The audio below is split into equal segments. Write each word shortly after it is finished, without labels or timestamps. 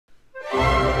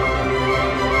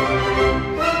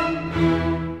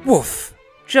Woof!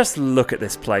 Just look at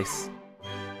this place.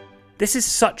 This is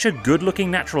such a good-looking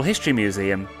natural history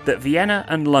museum that Vienna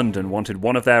and London wanted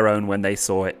one of their own when they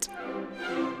saw it.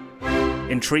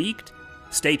 Intrigued?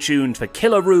 Stay tuned for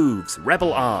killer roofs,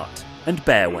 rebel art, and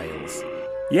bear whales.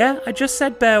 Yeah, I just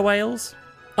said bear whales.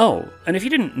 Oh, and if you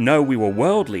didn't know we were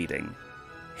world-leading,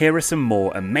 here are some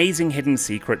more amazing hidden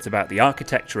secrets about the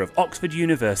architecture of Oxford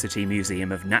University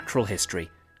Museum of Natural History,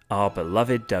 our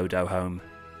beloved dodo home.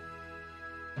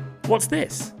 What's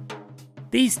this?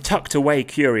 These tucked-away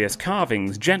curious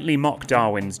carvings gently mock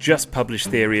Darwin's just-published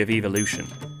theory of evolution.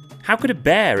 How could a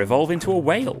bear evolve into a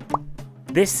whale?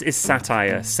 This is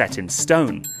satire set in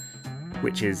stone,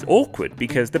 which is awkward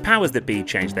because the powers that be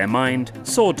changed their mind,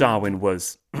 saw Darwin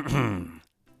was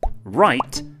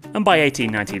right, and by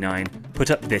 1899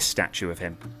 put up this statue of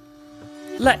him.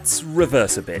 Let's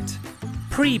reverse a bit.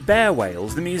 Pre-bear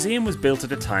whales, the museum was built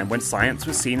at a time when science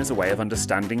was seen as a way of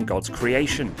understanding God's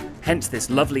creation, hence this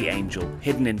lovely angel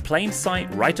hidden in plain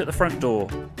sight right at the front door,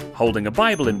 holding a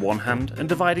Bible in one hand and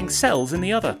dividing cells in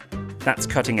the other. That's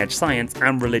cutting-edge science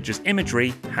and religious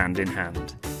imagery hand in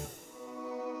hand.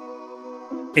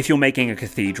 If you're making a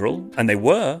cathedral, and they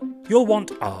were, you'll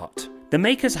want art. The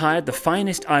makers hired the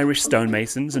finest Irish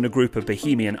stonemasons and a group of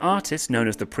Bohemian artists known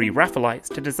as the Pre-Raphaelites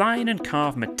to design and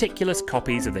carve meticulous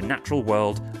copies of the natural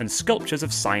world and sculptures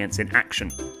of science in action,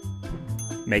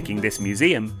 making this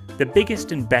museum the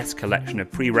biggest and best collection of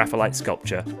Pre-Raphaelite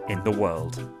sculpture in the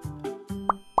world.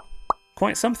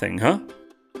 Quite something, huh?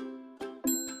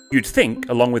 You'd think,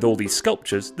 along with all these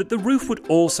sculptures, that the roof would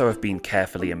also have been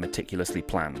carefully and meticulously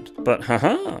planned. But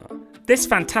haha! This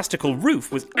fantastical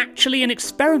roof was actually an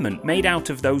experiment made out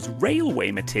of those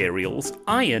railway materials,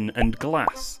 iron and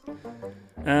glass.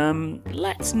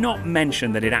 Let's not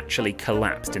mention that it actually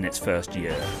collapsed in its first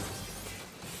year.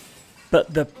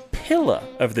 But the pillar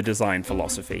of the design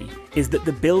philosophy is that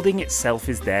the building itself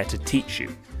is there to teach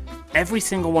you. Every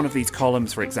single one of these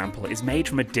columns, for example, is made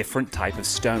from a different type of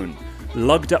stone,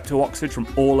 lugged up to Oxford from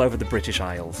all over the British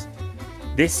Isles.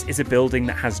 This is a building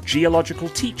that has geological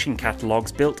teaching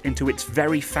catalogues built into its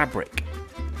very fabric.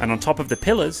 And on top of the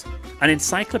pillars, an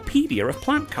encyclopedia of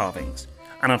plant carvings.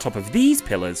 And on top of these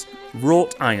pillars,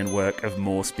 wrought ironwork of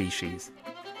more species.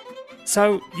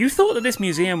 So, you thought that this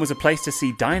museum was a place to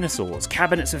see dinosaurs,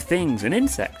 cabinets of things, and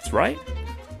insects, right?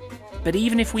 But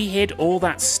even if we hid all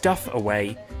that stuff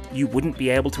away, you wouldn't be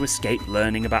able to escape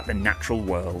learning about the natural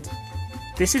world.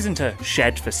 This isn't a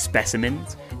shed for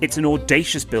specimens, it's an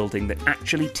audacious building that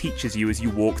actually teaches you as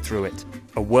you walk through it.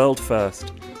 A world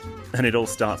first. And it all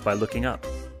starts by looking up.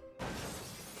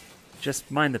 Just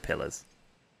mind the pillars.